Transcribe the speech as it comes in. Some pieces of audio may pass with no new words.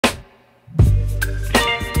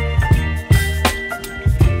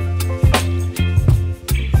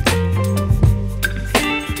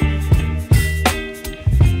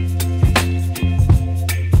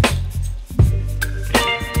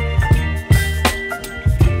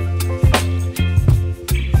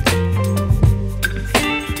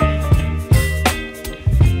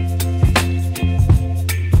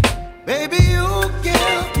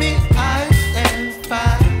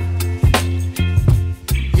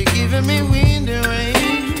giving me wind and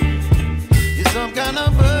rain. You're some kind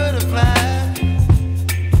of butterfly.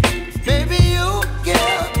 Baby, you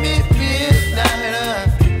give me midnight.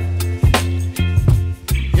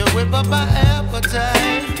 You whip up my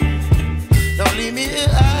appetite. Don't leave me here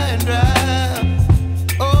high and dry.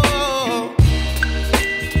 Oh,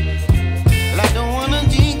 well, I don't wanna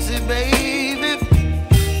jinx it, baby,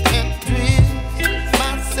 and twist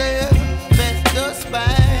myself at the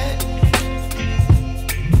spine.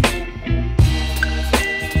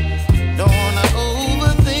 Don't wanna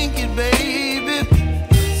overthink it, baby.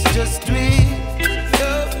 It's just twist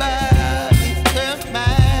your body and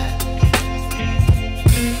mine.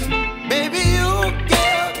 Baby, you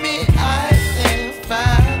give me ice and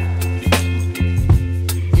fire.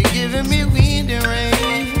 You're giving me wind and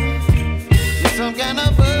rain. You're some kind of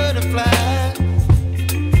butterfly.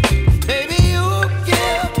 Baby, you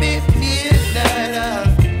give me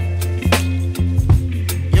midnight.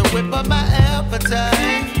 You whip up my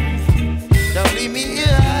appetite. Don't leave me here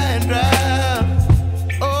high and dry.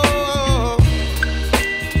 Oh,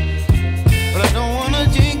 but I don't wanna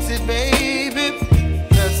jinx it, baby.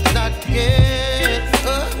 Let's not get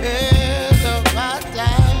ahead of my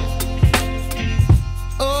time.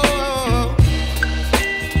 Oh,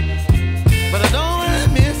 but I don't wanna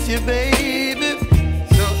miss you, baby.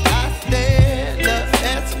 So I stand up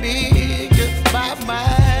and speak just my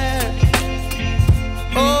mind.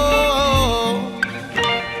 Oh.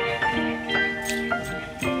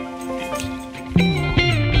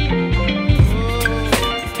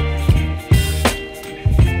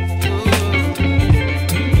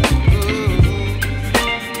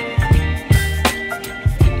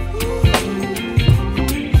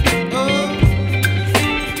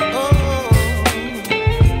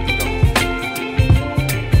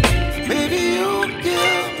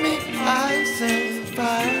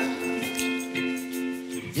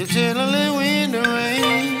 You're chilling wind and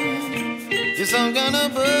rain. You're some kind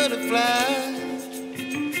of butterfly.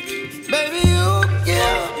 Baby, you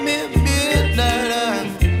give me midnight.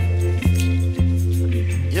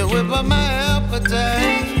 You whip up my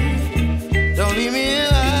appetite. Don't leave me here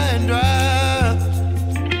high and dry.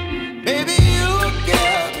 Baby, you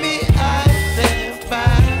give me ice and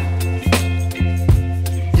fire.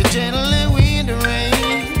 You're channeling wind and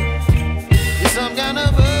rain. You're some kind of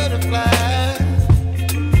butterfly.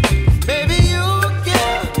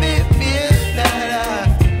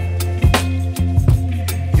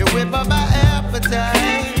 Whip up my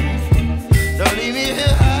appetite. Don't leave me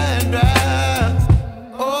here high and dry.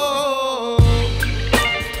 Oh,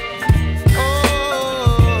 oh,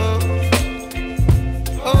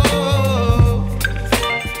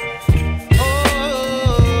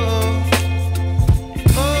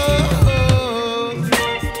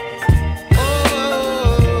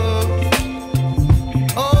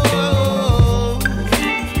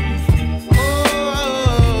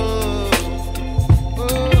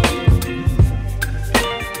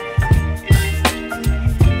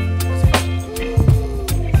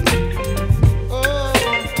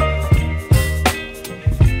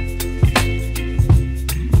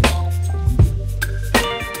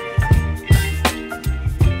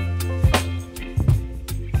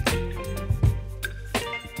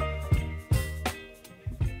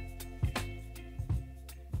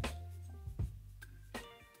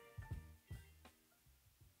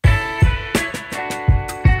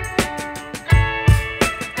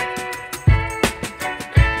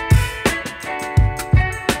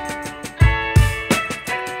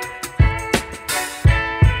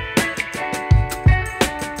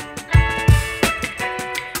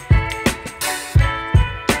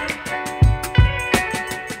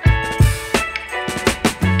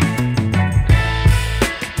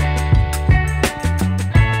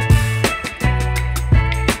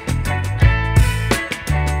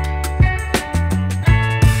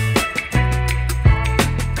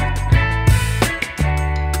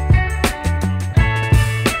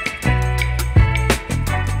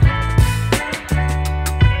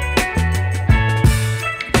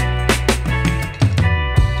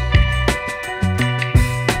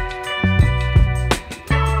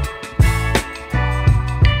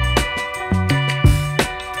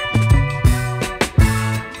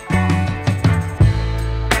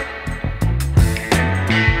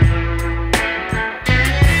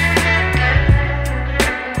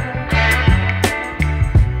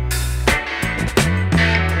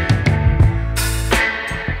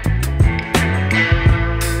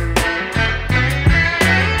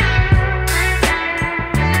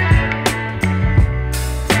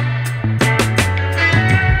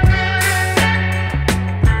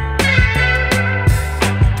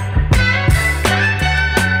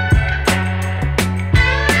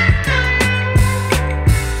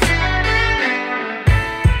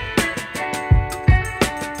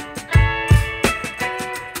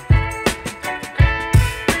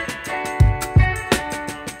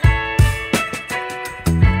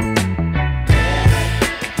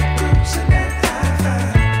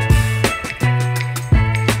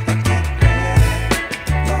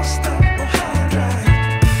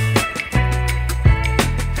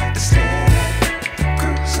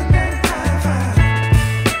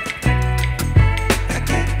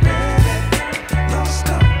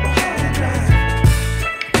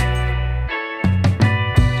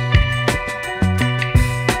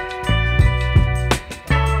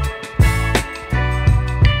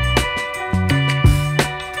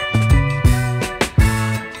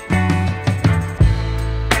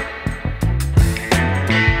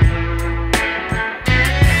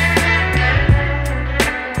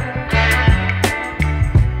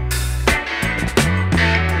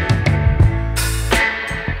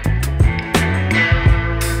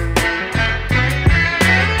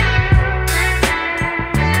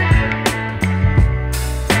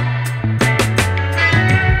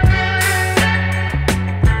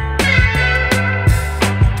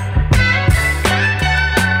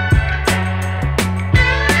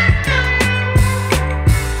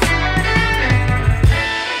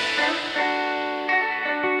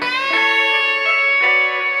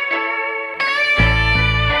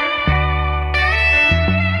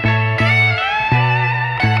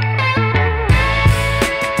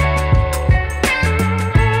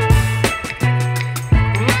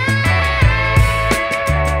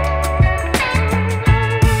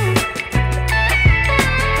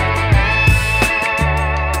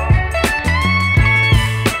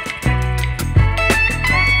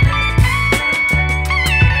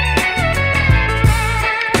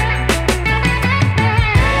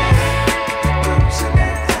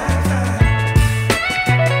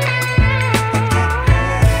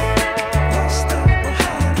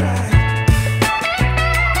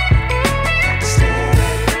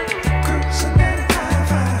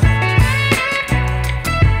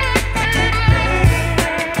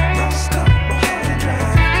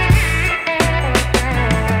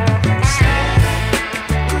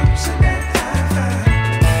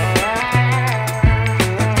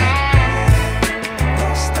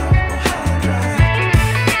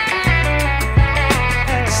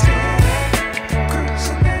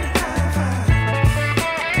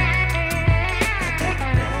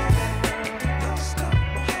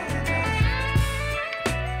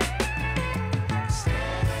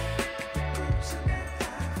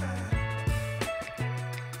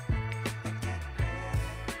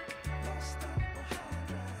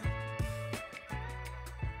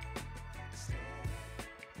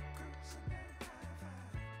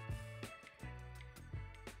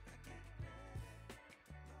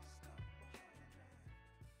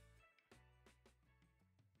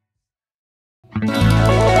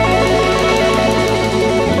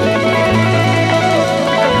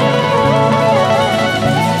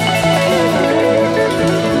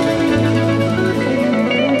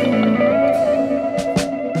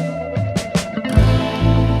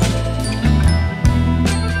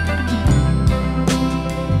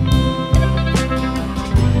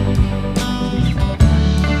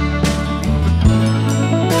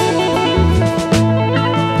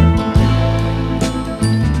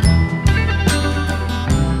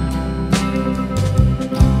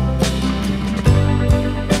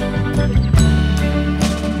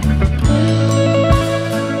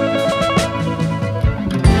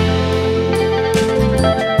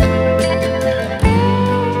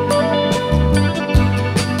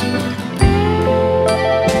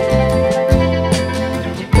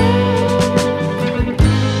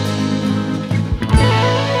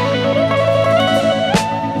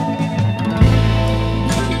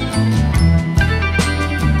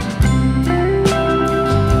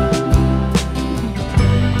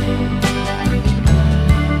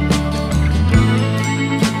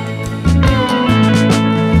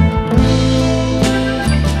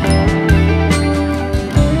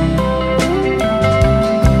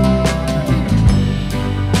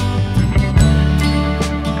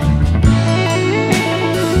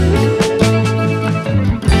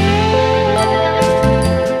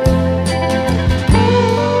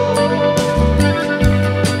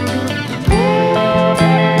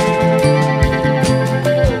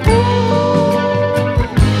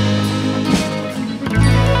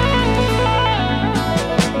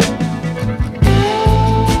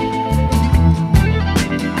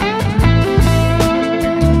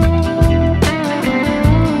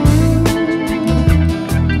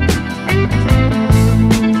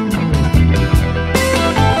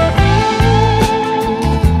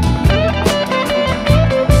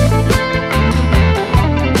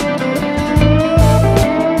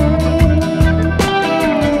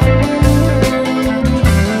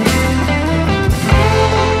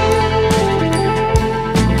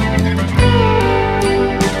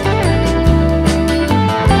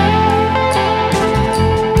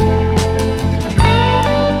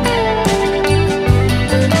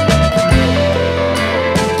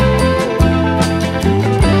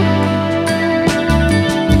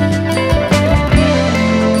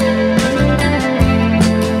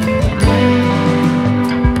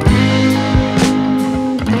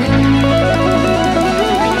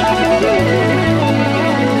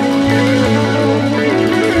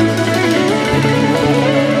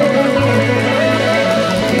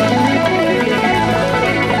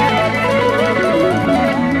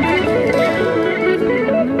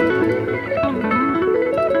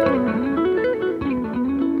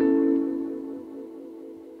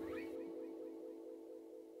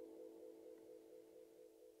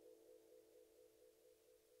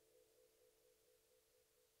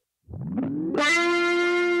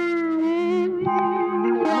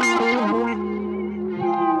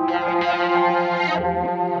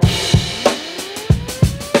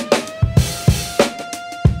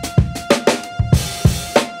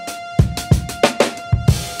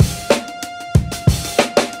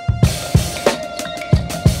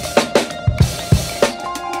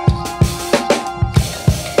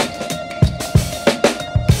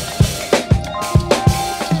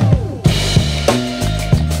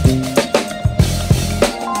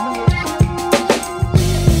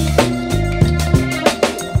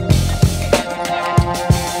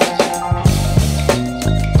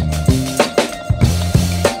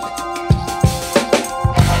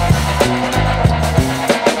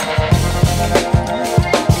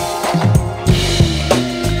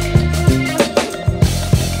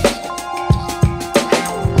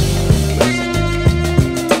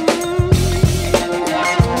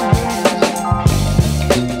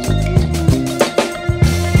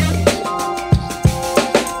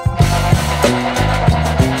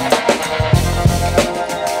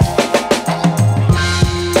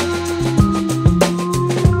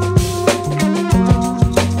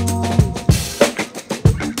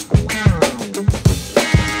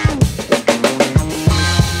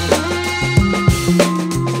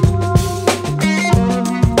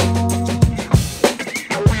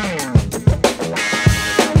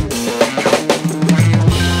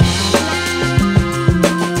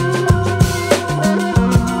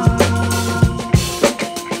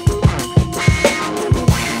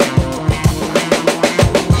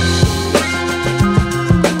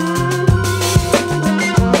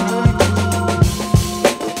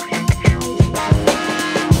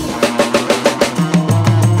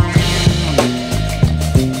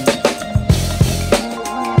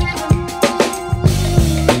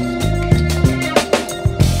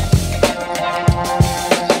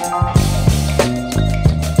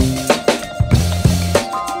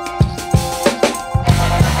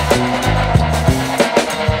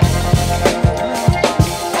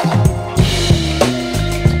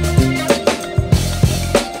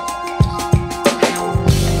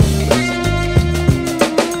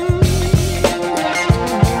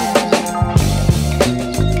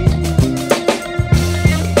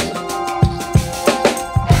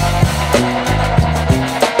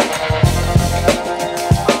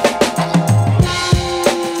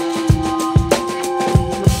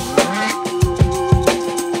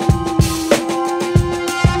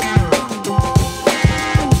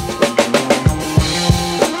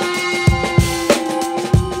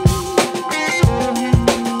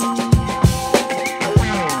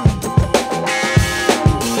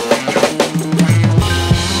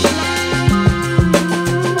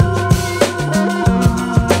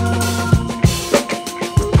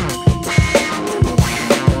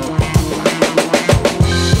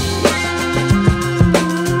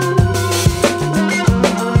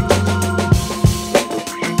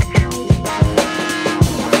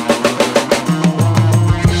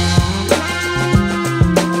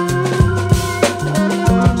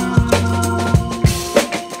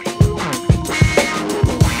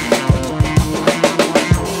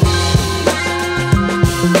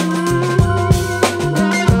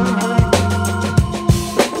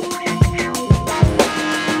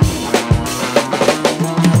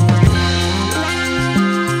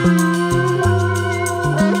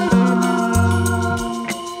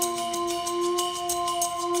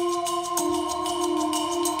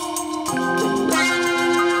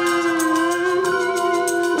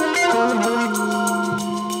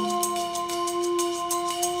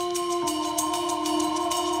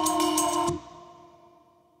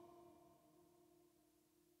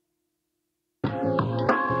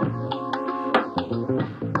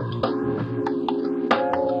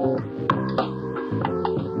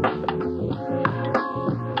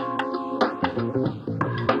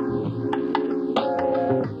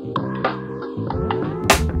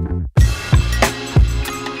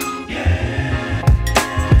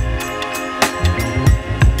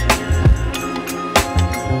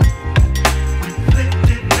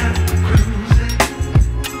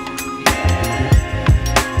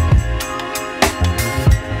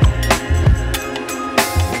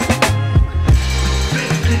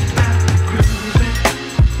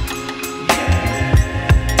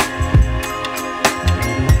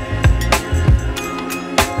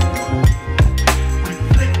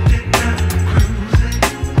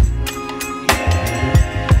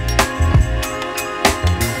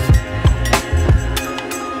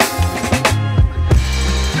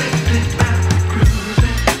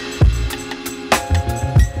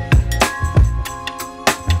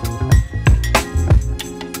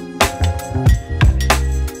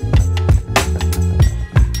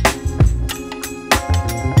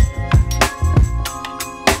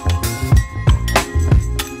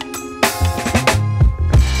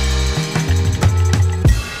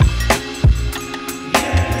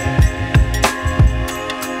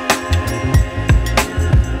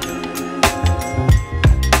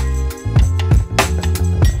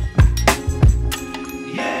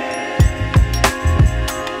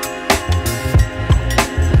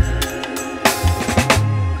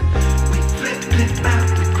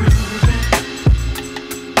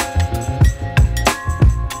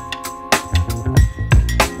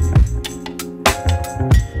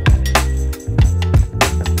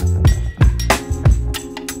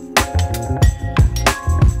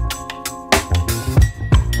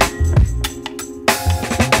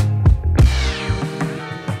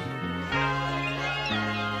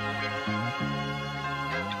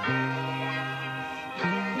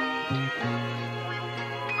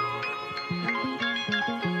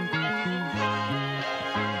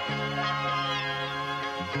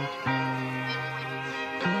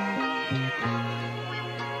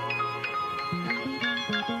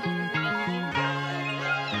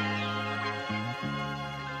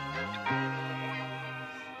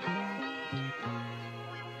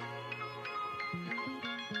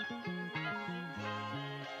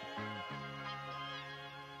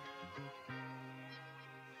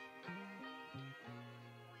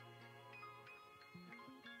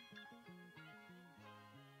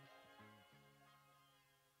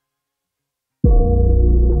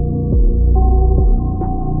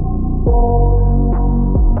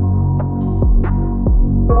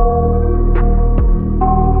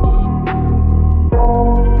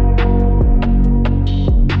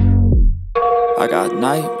 I got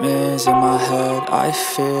nightmares in my head, I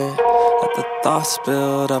fear that the thoughts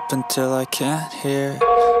build up until I can't hear,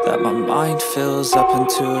 that my mind fills up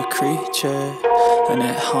into a creature, and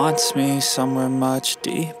it haunts me somewhere much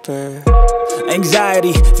deeper.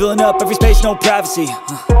 Anxiety, filling up every space, no privacy.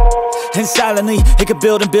 And silently, it could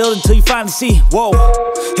build and build until you finally see, whoa,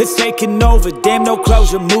 it's taking over, damn no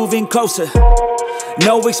closure, moving closer.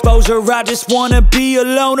 No exposure, I just wanna be a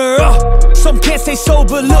loner. Some can't stay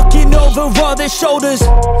sober, looking over all their shoulders,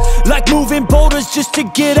 like moving boulders just to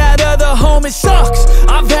get out of the home. It sucks,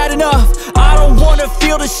 I've had enough, I don't wanna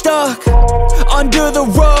feel the stuck under the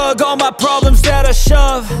rug, all my problems that I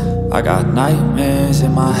shove. I got nightmares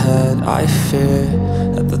in my head, I fear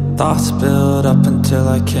that the thoughts build up until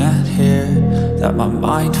I can't hear, that my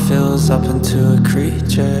mind fills up into a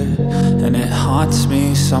creature, and it haunts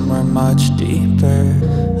me somewhere much deeper.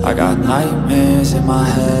 I got nightmares in my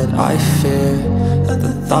head, I fear that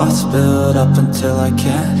the thoughts build up until I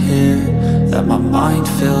can't hear, that my mind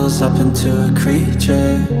fills up into a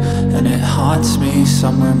creature, and it haunts me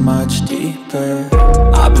somewhere much deeper.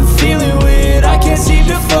 I've been feeling weird, I can't seem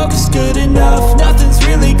to focus good enough, nothing's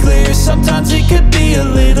really clear, sometimes it could be a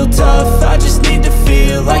little tough. I just need to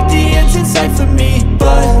feel like the end's in sight for me,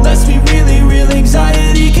 but let's be really real,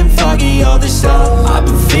 anxiety can foggy all this stuff. I've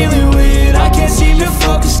been feeling weird, I can't seem to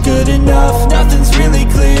focus good enough, nothing's really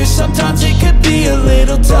clear, sometimes it could be a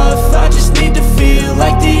little tough. I just need to feel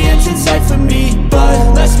like the end's in sight for me,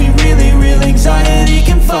 but let's be really real, anxiety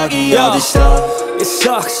can foggy all this stuff. It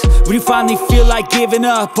sucks when you finally feel like giving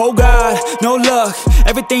up. Oh God, no luck,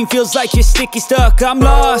 everything feels like you're sticky stuck. I'm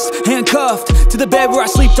lost, handcuffed to the bed where I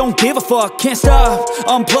sleep, don't give a fuck. Can't stop,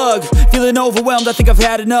 unplug, feeling overwhelmed, I think I've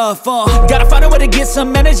had enough. Gotta find a way to get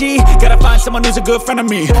some energy, gotta find someone who's a good friend of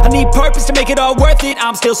me. I need purpose to make it all worth it,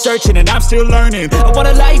 I'm still searching and I'm still learning. I want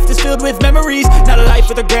a life that's filled with memories, not a life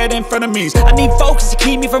with regret in front of me. I need focus to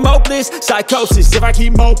keep me from hopeless psychosis if I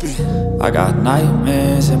keep moping. I got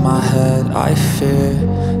nightmares in my head, I fear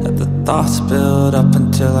that the thoughts build up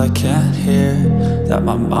until I can't hear, that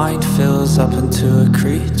my mind fills up into a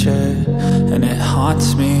creature, and it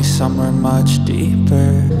haunts me somewhere much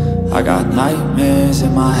deeper. I got nightmares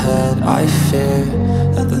in my head, I fear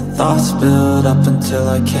that the thoughts build up until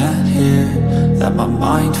I can't hear, that my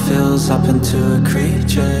mind fills up into a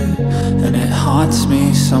creature, and it haunts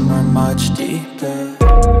me somewhere much deeper.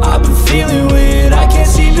 I've been feeling weird, I can't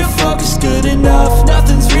seem to focus good enough,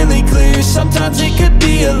 nothing's really clear, sometimes it could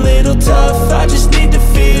be a little tough. I just need to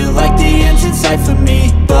feel like the end's in sight for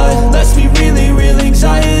me, but let's be really real,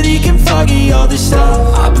 anxiety can foggy all this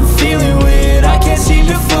stuff. I've been feeling weird, I can't seem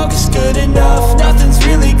to focus good enough, nothing's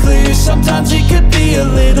really clear, sometimes it could be a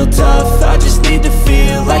little tough. I just need to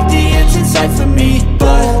feel like the end's in sight for me,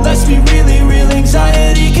 but let's be really real,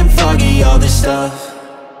 anxiety can foggy all this stuff.